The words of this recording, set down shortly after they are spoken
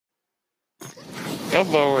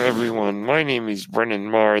Hello, everyone. My name is Brennan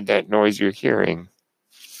Marr. That noise you're hearing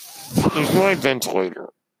is my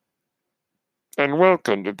ventilator. And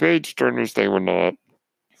welcome to Page Turners They Were Not,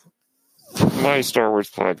 my Star Wars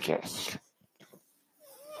podcast.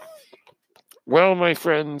 Well, my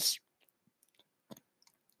friends,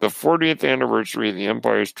 the 40th anniversary of The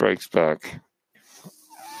Empire Strikes Back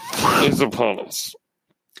is upon us.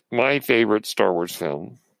 My favorite Star Wars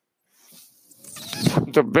film.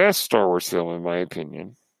 The best Star Wars film, in my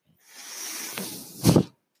opinion.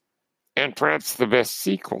 And perhaps the best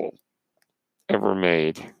sequel ever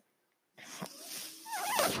made.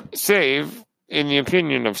 Save, in the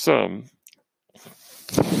opinion of some,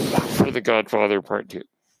 for The Godfather Part 2.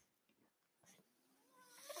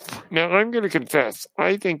 Now, I'm going to confess,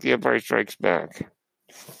 I think The Empire Strikes Back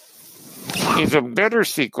is a better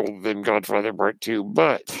sequel than Godfather Part 2,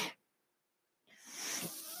 but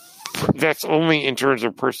that's only in terms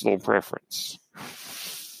of personal preference.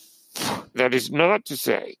 That is not to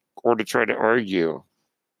say, or to try to argue,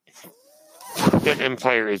 that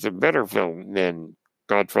Empire is a better film than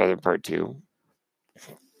Godfather Part 2.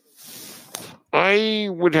 I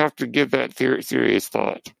would have to give that serious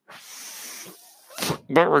thought.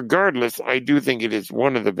 But regardless, I do think it is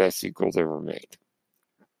one of the best sequels ever made.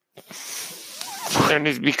 And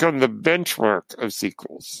has become the benchmark of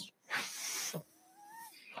sequels.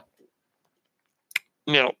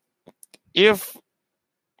 Now, if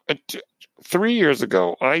 3 years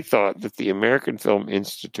ago I thought that the American Film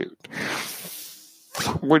Institute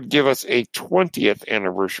would give us a 20th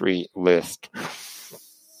anniversary list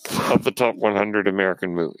of the top 100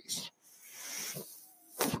 American movies.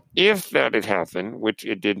 If that had happened, which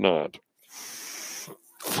it did not,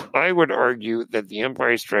 I would argue that The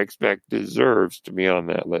Empire Strikes Back deserves to be on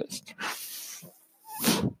that list.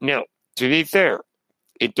 Now, to be fair,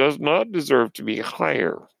 it does not deserve to be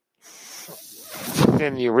higher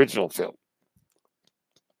than the original film.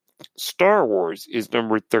 Star Wars is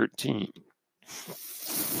number 13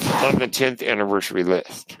 on the 10th anniversary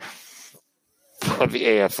list of the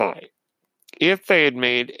AFI. If they had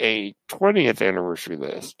made a 20th anniversary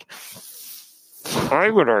list, I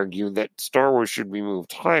would argue that Star Wars should be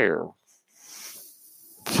moved higher,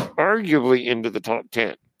 arguably into the top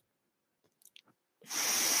 10.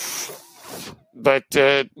 But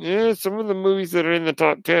some of the movies that are in the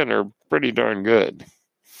top 10 are pretty darn good.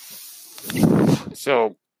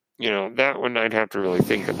 So, that one I'd have to really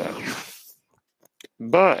think about.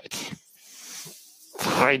 But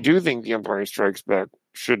I do think The Empire Strikes Back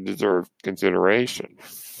should deserve consideration.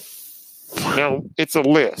 Now, it's a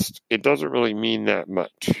list. It doesn't really mean that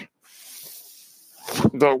much.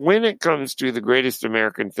 But when it comes to the greatest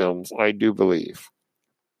American films, I do believe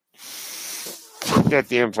that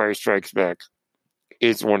The Empire Strikes Back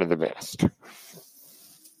is one of the best.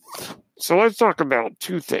 So let's talk about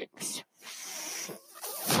two things.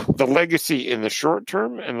 The legacy in the short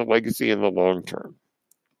term and the legacy in the long term.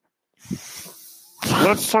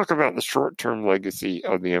 Let's talk about the short-term legacy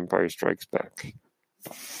of The Empire Strikes Back.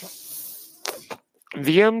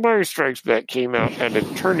 The Empire Strikes Back came out at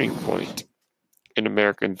a turning point in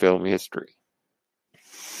American film history.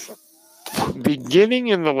 Beginning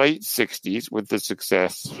in the late 60s with the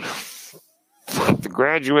success of The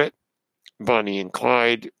Graduate, Bonnie and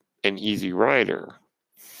Clyde, and Easy Rider,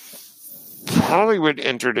 Hollywood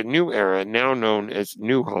entered a new era now known as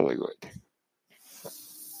New Hollywood,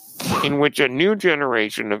 in which a new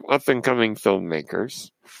generation of up-and-coming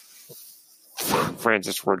filmmakers,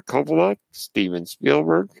 Francis Ford Coppola, Steven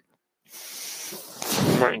Spielberg,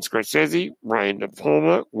 Martin Scorsese, Brian De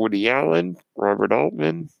Palma, Woody Allen, Robert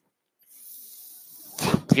Altman,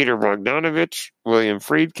 Peter Bogdanovich, William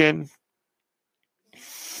Friedkin,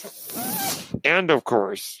 and, of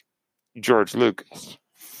course, George Lucas.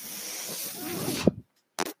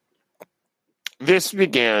 This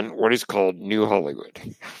began what is called New Hollywood,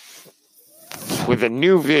 with a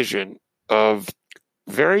new vision of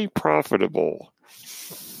very profitable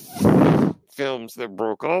films that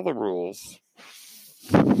broke all the rules,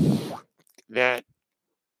 that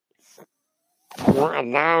were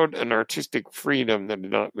allowed an artistic freedom that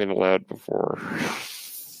had not been allowed before,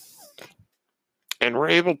 and were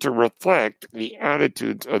able to reflect the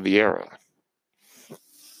attitudes of the era.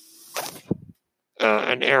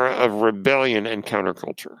 An era of rebellion and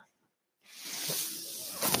counterculture.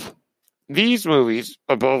 These movies,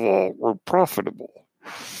 above all, were profitable.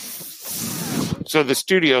 So the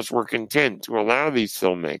studios were content to allow these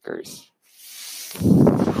filmmakers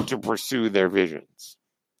to pursue their visions.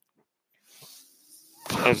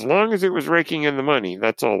 As long as it was raking in the money,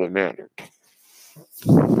 that's all that mattered.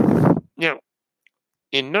 Now,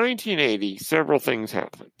 in 1980, several things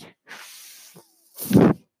happened.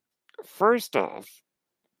 first off,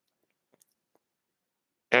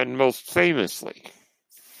 and most famously,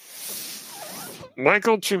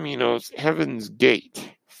 Michael Cimino's Heaven's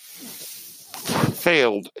Gate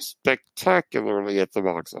failed spectacularly at the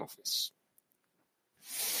box office.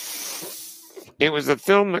 It was a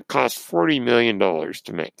film that cost $40 million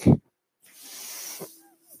to make.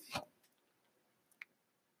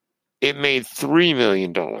 It made $3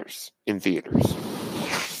 million in theaters.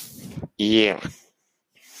 Yeah.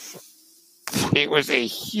 It was a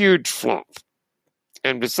huge flop.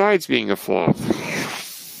 And besides being a flop,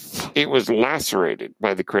 it was lacerated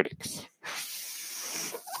by the critics.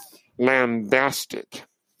 Lambasted.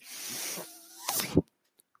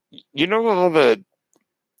 You know all the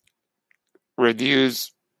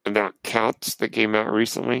reviews about Cats that came out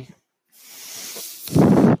recently?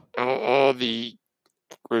 All the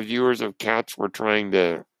reviewers of Cats were trying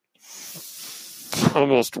to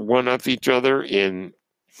almost one-up each other in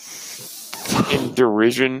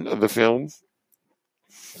derision of the film.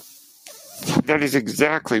 That is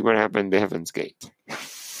exactly what happened to Heaven's Gate.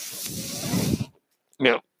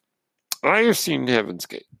 Now, I have seen Heaven's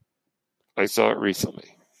Gate. I saw it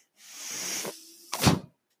recently.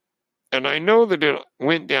 And I know that it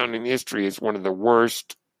went down in history as one of the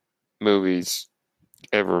worst movies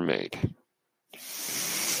ever made.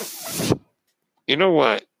 You know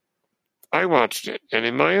what? I watched it, and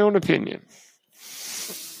in my own opinion,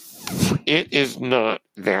 it is not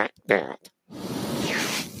that bad.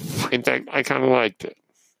 In fact, I kind of liked it.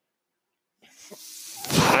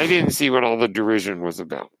 I didn't see what all the derision was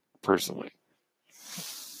about, personally.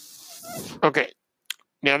 Okay,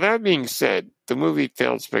 now that being said, the movie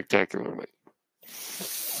failed spectacularly.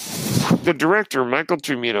 The director, Michael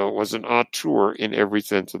Cimino, was an auteur in every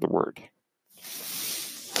sense of the word.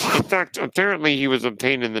 In fact, apparently he was a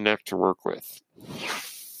pain in the neck to work with.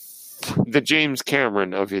 The James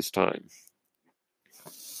Cameron of his time.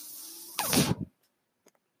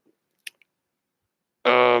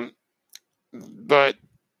 But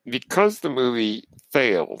because the movie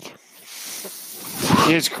failed,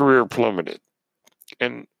 his career plummeted.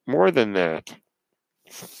 And more than that,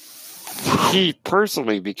 he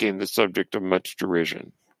personally became the subject of much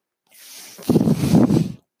derision.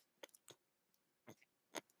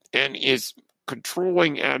 And his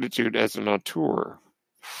controlling attitude as an auteur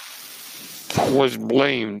was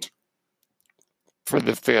blamed for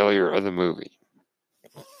the failure of the movie.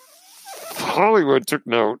 Hollywood took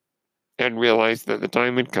note and realized that the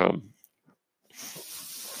time had come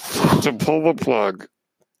to pull the plug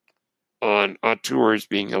on auteurs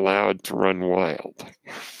being allowed to run wild.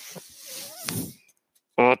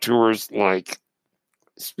 Auteurs like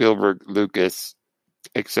Spielberg, Lucas,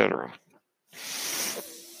 etc.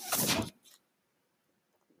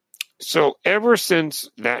 So ever since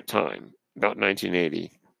that time, about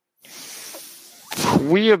 1980,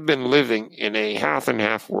 we have been living in a half and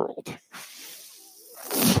half world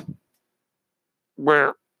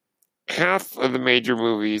where half of the major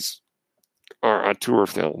movies are auteur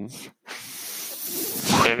films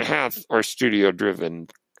and half are studio-driven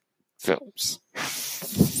films.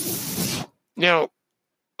 Now,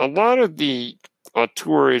 a lot of the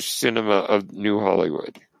auteurish cinema of New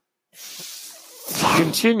Hollywood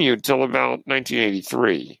continued till about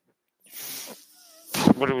 1983,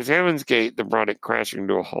 when it was Heaven's Gate that brought it crashing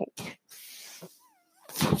to a halt.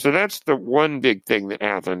 So that's the one big thing that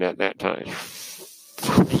happened at that time.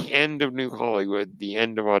 The end of New Hollywood, the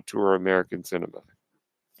end of auteur American cinema.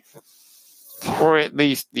 Or at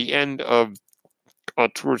least the end of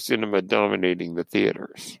auteur cinema dominating the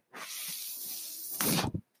theaters.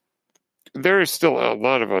 There is still a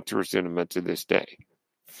lot of auteur cinema to this day.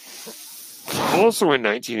 Also in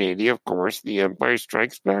 1980, of course, The Empire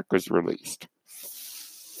Strikes Back was released,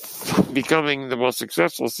 becoming the most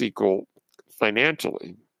successful sequel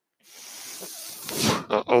financially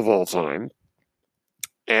of all time,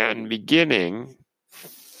 and beginning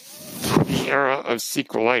the era of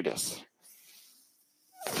sequelitis,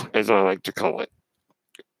 as I like to call it.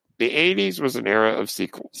 The 80s was an era of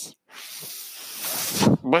sequels,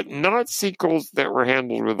 but not sequels that were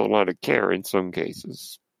handled with a lot of care in some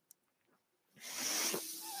cases.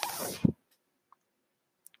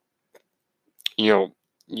 You know,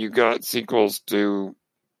 you got sequels to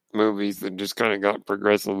movies that just kind of got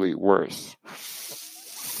progressively worse.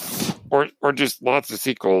 Or just lots of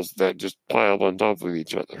sequels that just piled on top of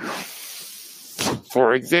each other.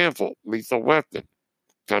 For example, Lethal Weapon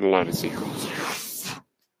had a lot of sequels.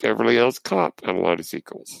 Beverly Hills Cop had a lot of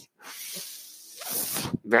sequels.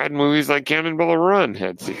 Bad movies like Cannonball Run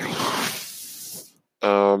had sequels.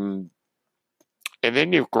 And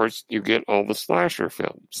then, of course, you get all the slasher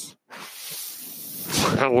films.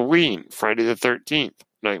 Halloween, Friday the 13th,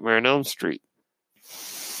 Nightmare on Elm Street.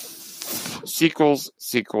 Sequels,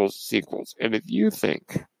 sequels, sequels. And if you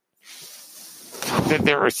think that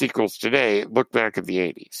there are sequels today, look back at the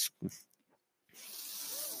 80s.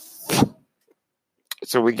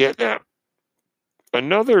 So we get that.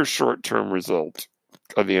 Another short-term result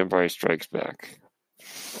of The Empire Strikes Back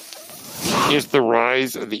is the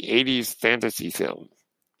rise of the 80s fantasy film.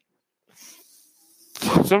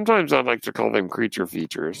 Sometimes I like to call them creature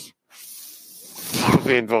features.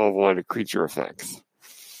 They involve a lot of creature effects.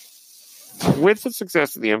 With the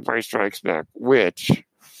success of The Empire Strikes Back, which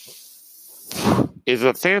is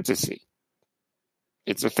a fantasy.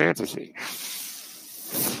 It's a fantasy.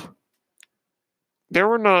 There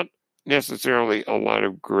were not necessarily a lot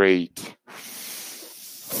of great...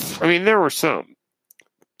 I mean, there were some.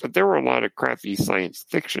 But there were a lot of crappy science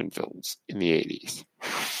fiction films in the 80s.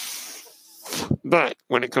 But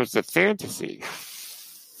when it comes to fantasy,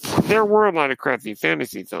 there were a lot of crappy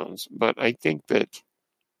fantasy films. But I think that,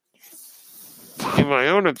 in my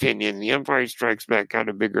own opinion, The Empire Strikes Back had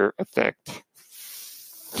a bigger effect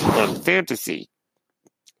on fantasy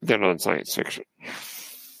than on science fiction.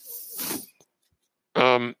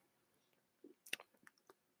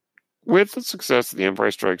 With the success of The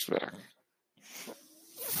Empire Strikes Back,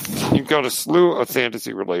 you've got a slew of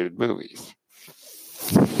fantasy-related movies,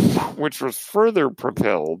 which was further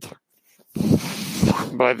propelled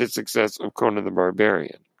by the success of Conan the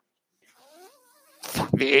Barbarian.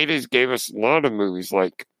 The 80s gave us a lot of movies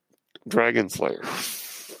like Dragon Slayer,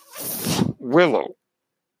 Willow,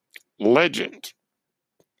 Legend,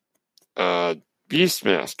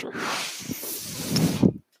 Beastmaster,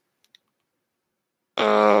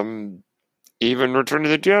 even Return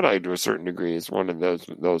of the Jedi to a certain degree is one of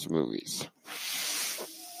those movies.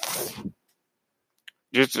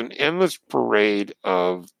 Just an endless parade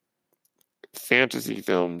of fantasy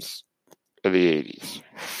films of the 80s,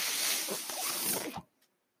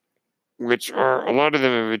 which are, a lot of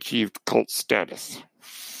them have achieved cult status.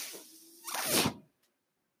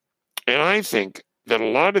 And I think that a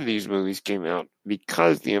lot of these movies came out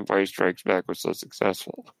because The Empire Strikes Back was so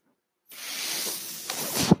successful.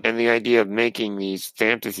 And the idea of making these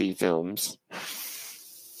fantasy films,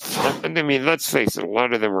 I mean, let's face it, a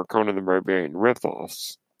lot of them were Conan the Barbarian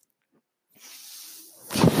ripoffs.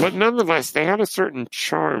 But nonetheless, they had a certain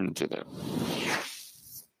charm to them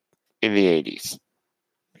in the 80s.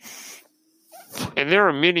 And there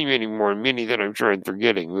are many, many more, many that I'm sure I'm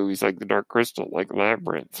forgetting. Movies like The Dark Crystal, like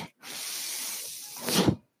Labyrinth,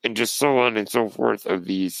 and just so on and so forth of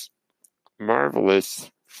these marvelous,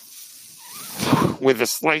 with a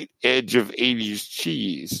slight edge of 80s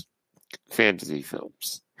cheese, fantasy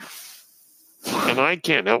films. And I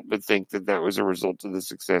can't help but think that that was a result of the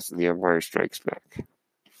success of The Empire Strikes Back.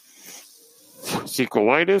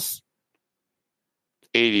 Sequelitis,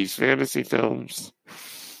 80s fantasy films,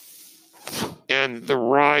 and the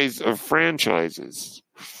rise of franchises.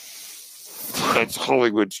 That's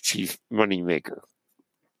Hollywood's chief moneymaker.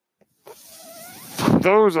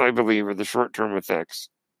 Those, I believe, are the short-term effects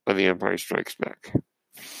of The Empire Strikes Back.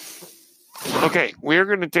 Okay, we're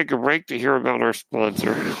going to take a break to hear about our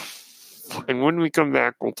sponsor. And when we come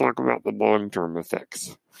back, we'll talk about the long-term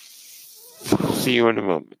effects. See you in a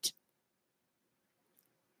moment.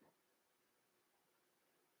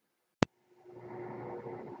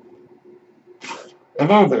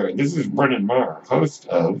 Hello there, this is Brennan Marr, host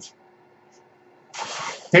of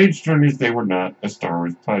Page Turners They Were Not, a Star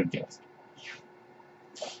Wars podcast.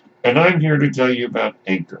 And I'm here to tell you about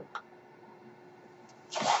Anchor.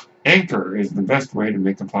 Anchor is the best way to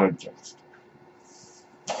make a podcast.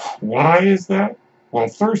 Why is that? Well,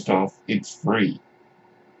 first off, it's free.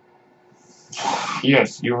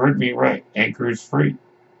 Yes, you heard me right. Anchor is free.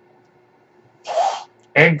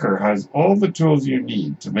 Anchor has all the tools you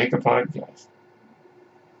need to make a podcast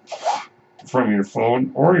from your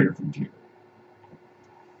phone or your computer.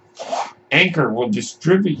 Anchor will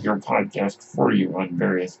distribute your podcast for you on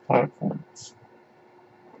various platforms,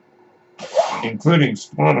 including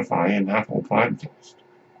Spotify and Apple Podcasts.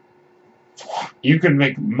 You can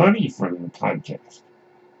make money from your podcast.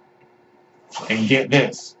 And get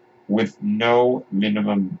this, with no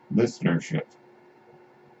minimum listenership.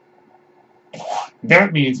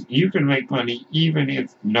 That means you can make money even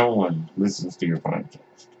if no one listens to your podcast.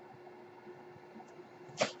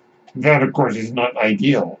 That, of course, is not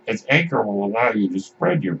ideal, as Anchor will allow you to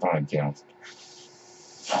spread your podcast,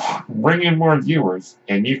 bring in more viewers,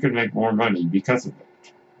 and you can make more money because of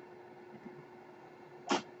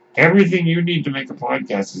it. Everything you need to make a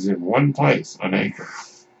podcast is in one place on Anchor.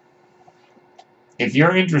 If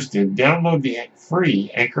you're interested, download the free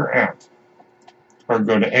Anchor app or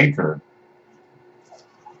go to anchor.fm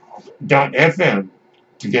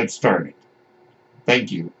to get started.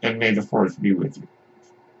 Thank you, and may the force be with you.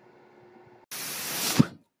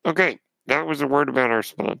 Okay, that was a word about our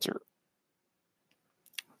sponsor.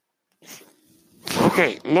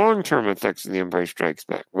 Okay, long-term effects of The Empire Strikes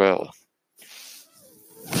Back. Well,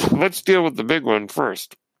 let's deal with the big one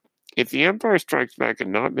first. If The Empire Strikes Back had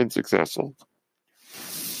not been successful,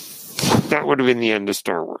 that would have been the end of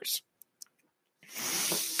Star Wars.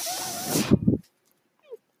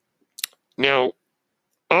 Now,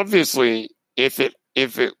 obviously, if it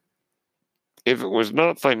was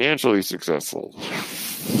not financially successful,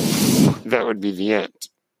 that would be the end.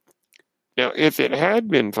 Now, if it had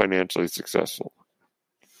been financially successful,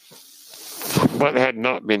 but had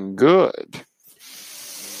not been good,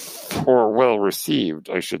 or well received,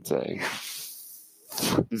 I should say,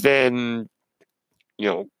 then,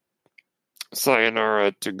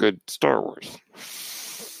 sayonara to good Star Wars.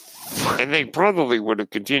 And they probably would have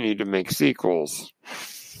continued to make sequels,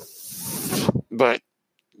 but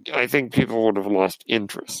I think people would have lost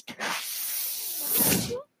interest.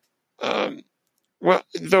 Well,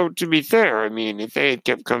 though, to be fair, I mean, if they had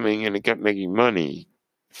kept coming and it kept making money,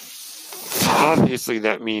 obviously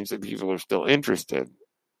that means that people are still interested.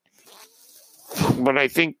 But I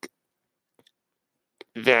think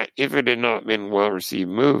that if it had not been a well-received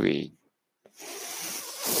movie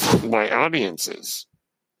by audiences,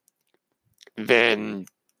 then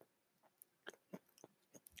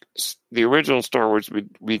the original Star Wars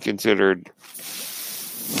would be considered,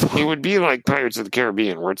 it would be like Pirates of the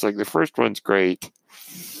Caribbean, where it's like the first one's great,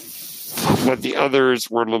 but the others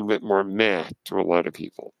were a little bit more meh to a lot of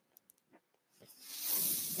people.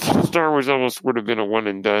 Star Wars almost would have been a one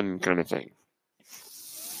and done kind of thing.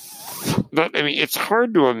 But, I mean, it's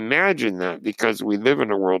hard to imagine that because we live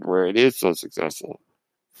in a world where it is so successful.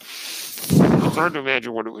 It's hard to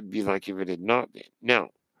imagine what it would be like if it had not been. Now,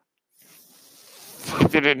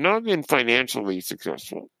 if it had not been financially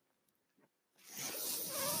successful,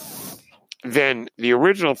 then the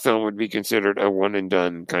original film would be considered a one and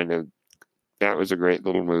done kind of, that was a great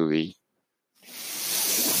little movie.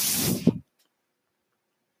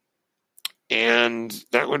 And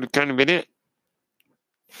that would have kind of been it.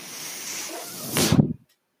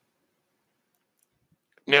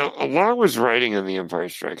 Now, a lot was writing on The Empire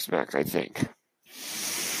Strikes Back, I think,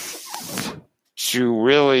 to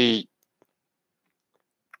really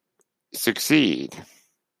succeed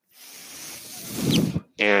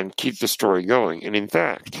and keep the story going. And in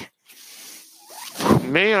fact,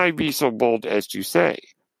 may I be so bold as to say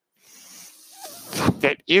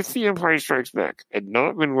that if The Empire Strikes Back had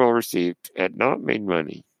not been well received, had not made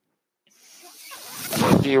money,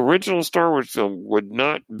 the original Star Wars film would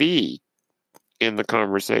not be in the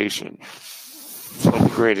conversation of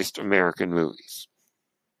the greatest American movies.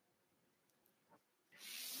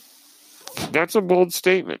 That's a bold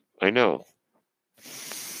statement, I know.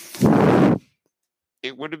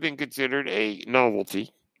 It would have been considered a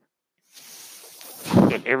novelty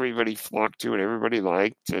that everybody flocked to and everybody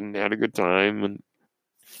liked and had a good time. And,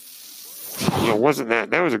 wasn't that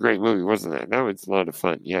was a great movie, wasn't that? That was a lot of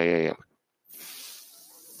fun. Yeah.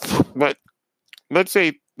 But let's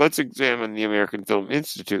examine the American Film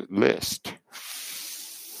Institute list.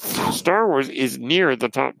 Star Wars is near the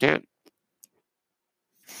top 10.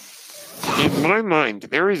 In my mind,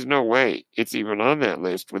 there is no way it's even on that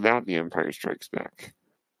list without The Empire Strikes Back.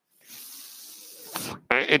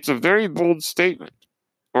 It's a very bold statement,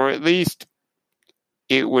 or at least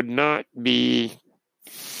it would not be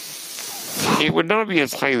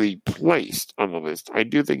as highly placed on the list. I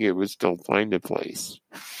do think it would still find a place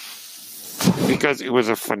because it was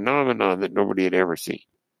a phenomenon that nobody had ever seen.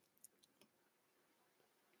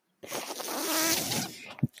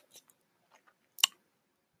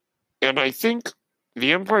 And I think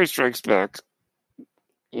The Empire Strikes Back,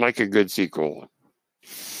 like a good sequel,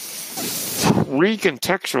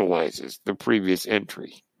 recontextualizes the previous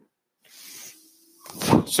entry.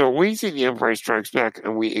 So we see The Empire Strikes Back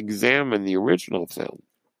and we examine the original film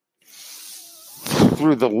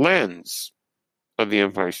through the lens of The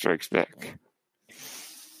Empire Strikes Back.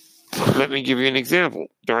 Let me give you an example.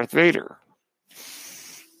 Darth Vader.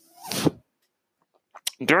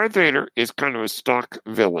 Darth Vader is kind of a stock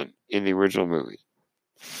villain in the original movie.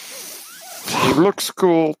 He looks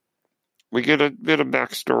cool. We get a bit of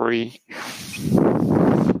backstory.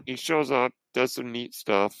 He shows up, does some neat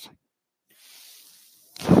stuff,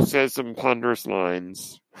 says some ponderous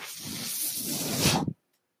lines,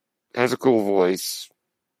 has a cool voice.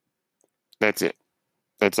 That's it.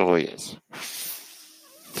 That's all he is.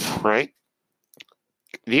 Right?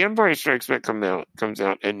 The Empire Strikes Back comes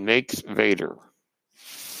out and makes Vader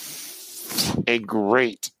a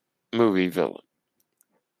great movie villain.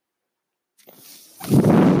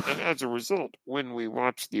 And as a result, when we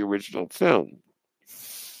watch the original film,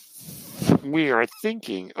 we are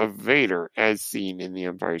thinking of Vader as seen in The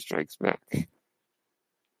Empire Strikes Back.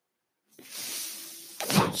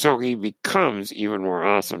 So he becomes even more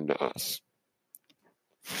awesome to us.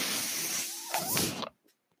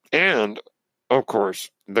 And, of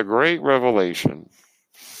course, the great revelation,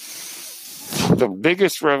 the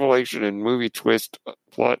biggest revelation in movie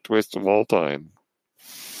plot twist of all time.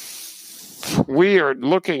 We are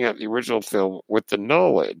looking at the original film with the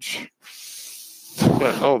knowledge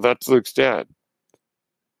that, oh, that's Luke's dad.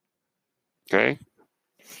 Okay?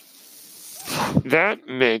 That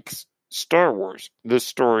makes Star Wars the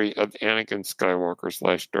story of Anakin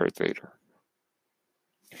Skywalker / Darth Vader.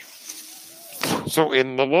 So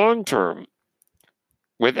in the long term,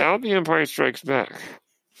 without The Empire Strikes Back,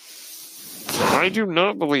 I do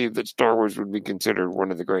not believe that Star Wars would be considered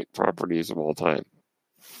one of the great properties of all time.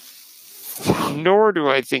 Nor do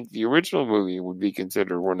I think the original movie would be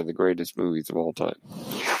considered one of the greatest movies of all time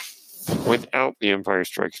without The Empire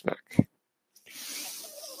Strikes Back.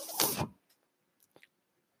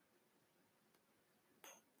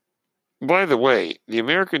 By the way, the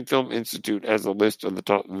American Film Institute has a list of the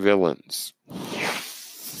top villains.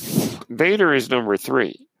 Vader is number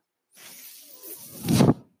 3.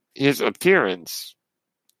 His appearance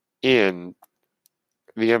in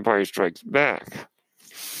The Empire Strikes Back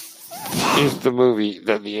is the movie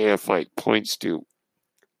that the AFI points to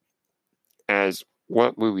as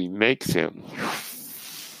what movie makes him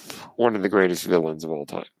one of the greatest villains of all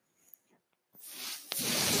time.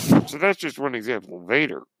 So that's just one example.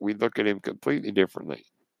 Vader, we look at him completely differently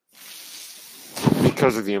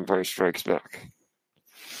because of The Empire Strikes Back.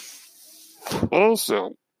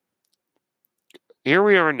 Also, here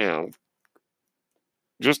we are now,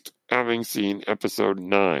 just having seen episode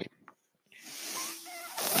 9.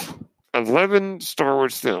 11 Star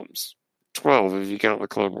Wars films, 12 if you count the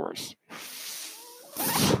Clone Wars.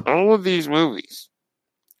 All of these movies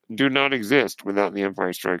do not exist without The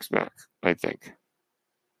Empire Strikes Back, I think.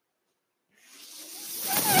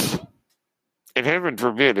 And heaven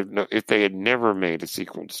forbid if they had never made a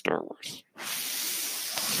sequel to Star Wars.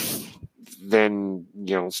 Then,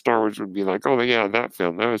 Star Wars would be like, oh yeah, that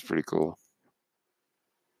film, that was pretty cool.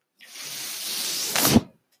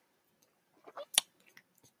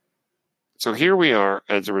 So here we are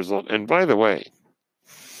as a result. And by the way,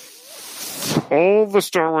 all the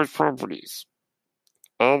Star Wars properties,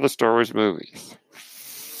 all the Star Wars movies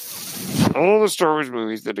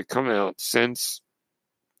that have come out since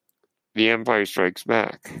The Empire Strikes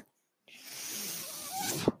Back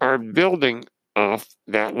are building off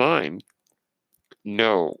that line.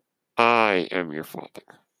 No, I am your father.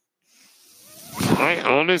 I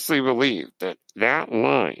honestly believe that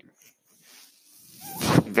line,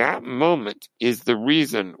 that moment is the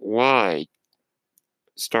reason why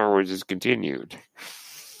Star Wars is continued.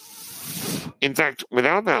 In fact,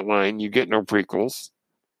 without that line, you get no prequels.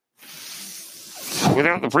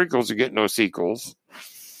 Without the prequels, you get no sequels.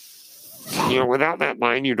 Without that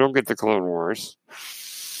line, you don't get the Clone Wars.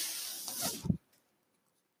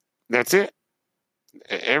 That's it.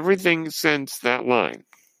 Everything since that line,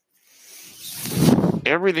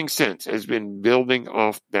 everything since has been building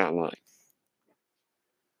off that line.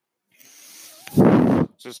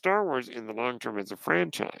 So Star Wars in the long term as a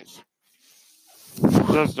franchise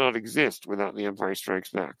does not exist without The Empire Strikes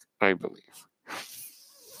Back, I believe.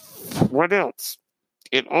 What else?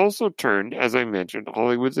 It also turned, as I mentioned,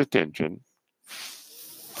 Hollywood's attention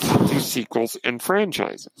to sequels and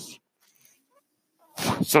franchises.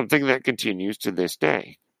 Something that continues to this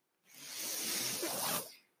day.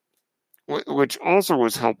 Which also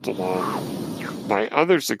was helped along by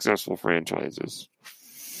other successful franchises,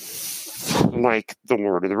 like The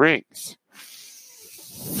Lord of the Rings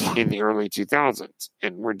in the early 2000s.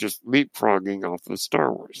 And we're just leapfrogging off of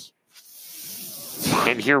Star Wars.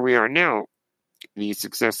 And here we are now, the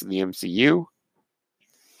success of the MCU,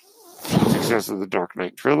 success of the Dark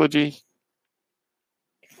Knight trilogy,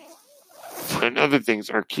 and other things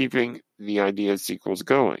are keeping the idea of sequels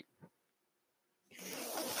going.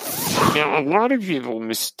 Now, a lot of people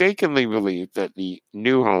mistakenly believe that the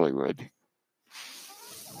new Hollywood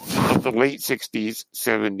of the late 60s,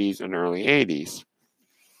 70s, and early 80s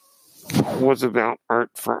was about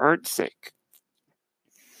art for art's sake.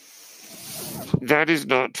 That is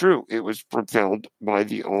not true. It was propelled by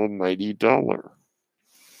the almighty dollar.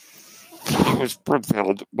 It was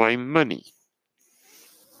propelled by money.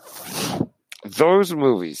 Those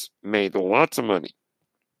movies made lots of money.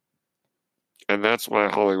 And that's why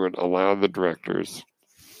Hollywood allowed the directors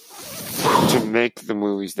to make the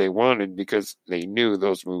movies they wanted because they knew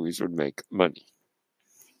those movies would make money.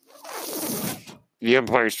 The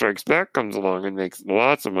Empire Strikes Back comes along and makes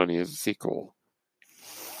lots of money as a sequel.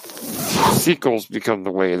 Sequels become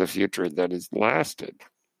the way of the future that has lasted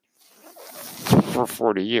for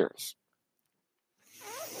 40 years.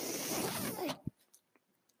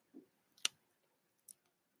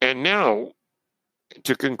 And now,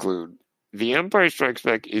 to conclude, The Empire Strikes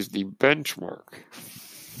Back is the benchmark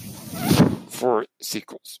for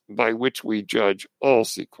sequels, by which we judge all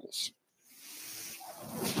sequels.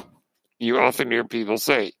 You often hear people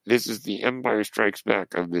say, this is the Empire Strikes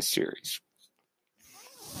Back of this series.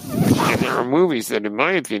 And there are movies that, in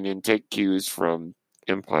my opinion, take cues from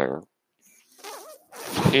Empire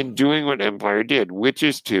in doing what Empire did, which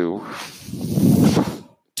is to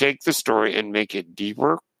take the story and make it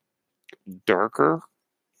deeper, darker,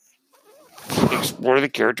 explore the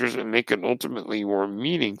characters, and make an ultimately more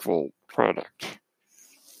meaningful product.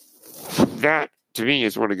 That, to me,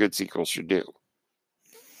 is what a good sequel should do.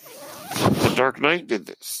 The Dark Knight did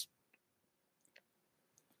this.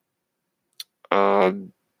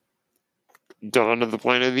 Dawn of the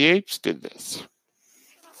Planet of the Apes did this.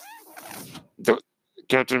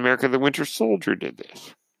 Captain America the Winter Soldier did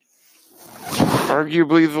this.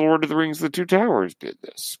 Arguably, The Lord of the Rings, The Two Towers did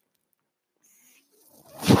this.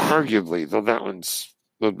 Arguably, though that one's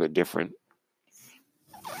a little bit different.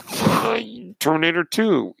 Terminator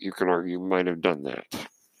 2, you could argue, might have done that.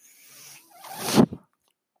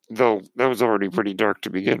 Though that was already pretty dark to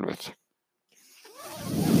begin with.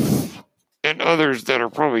 And others that are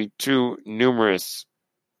probably too numerous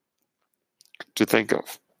to think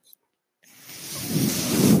of.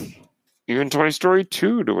 Even Toy Story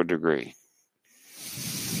 2 to a degree.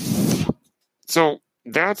 So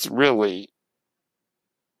that's really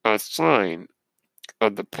a sign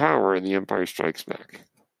of the power of The Empire Strikes Back.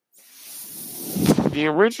 The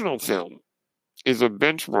original film is a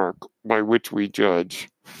benchmark by which we judge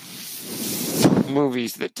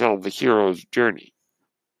movies that tell the hero's journey.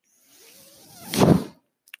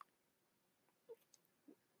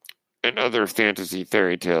 And other fantasy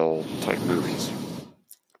fairy tale type movies.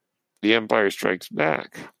 The Empire Strikes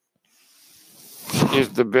Back is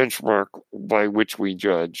the benchmark by which we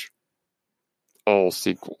judge all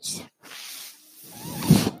sequels.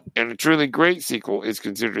 And a truly great sequel is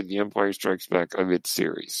considered The Empire Strikes Back of its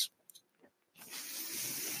series.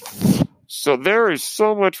 So there is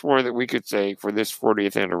so much more that we could say for this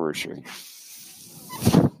 40th anniversary.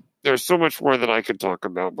 There's so much more that I could talk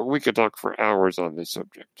about, but we could talk for hours on this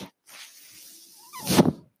subject.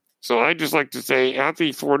 So I'd just like to say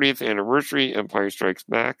happy 40th anniversary, Empire Strikes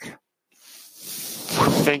Back.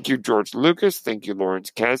 Thank you, George Lucas. Thank you,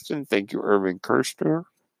 Lawrence Kasdan. Thank you, Irvin Kershner.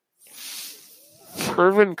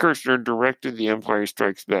 Irvin Kershner directed The Empire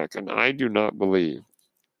Strikes Back, and I do not believe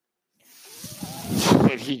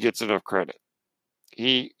that he gets enough credit.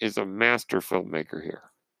 He is a master filmmaker here.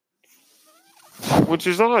 Which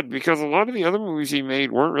is odd, because a lot of the other movies he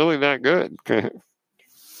made weren't really that good.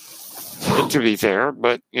 To be fair,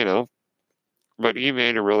 but he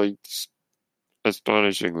made a really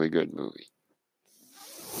astonishingly good movie.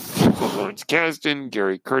 Lawrence Kasdan,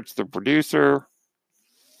 Gary Kurtz, the producer.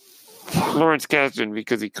 Lawrence Kasdan,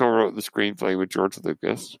 because he co-wrote the screenplay with George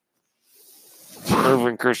Lucas.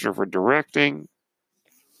 Irvin Kershner for directing.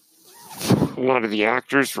 A lot of the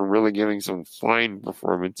actors for really giving some fine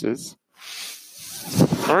performances.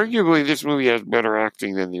 Arguably, this movie has better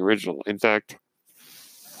acting than the original. In fact,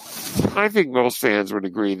 I think most fans would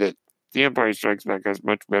agree that The Empire Strikes Back has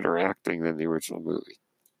much better acting than the original movie.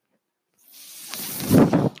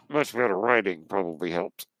 Much better writing probably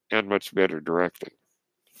helped, and much better directing.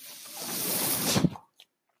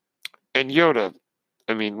 And Yoda,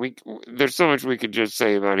 there's so much we could just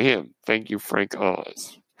say about him. Thank you, Frank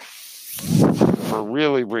Oz, for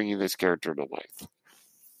really bringing this character to life.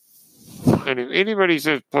 And if anybody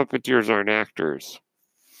says puppeteers aren't actors,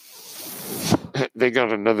 they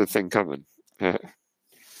got another thing coming. There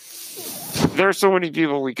are so many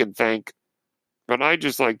people we can thank, but I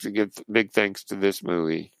just like to give big thanks to this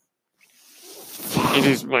movie. It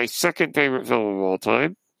is my second favorite film of all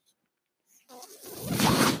time,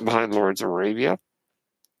 behind Lawrence of Arabia.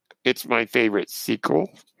 It's my favorite sequel.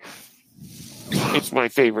 It's my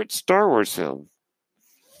favorite Star Wars film.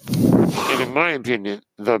 And in my opinion,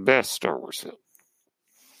 the best Star Wars film.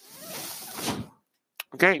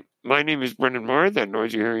 Okay, my name is Brendan Marr. That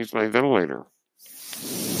noise you're hearing is my ventilator.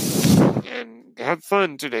 And have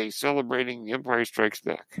fun today celebrating The Empire Strikes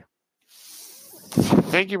Back.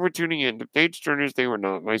 Thank you for tuning in to Page Turners They Were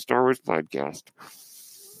Not, my Star Wars podcast.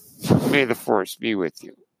 May the Force be with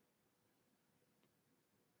you.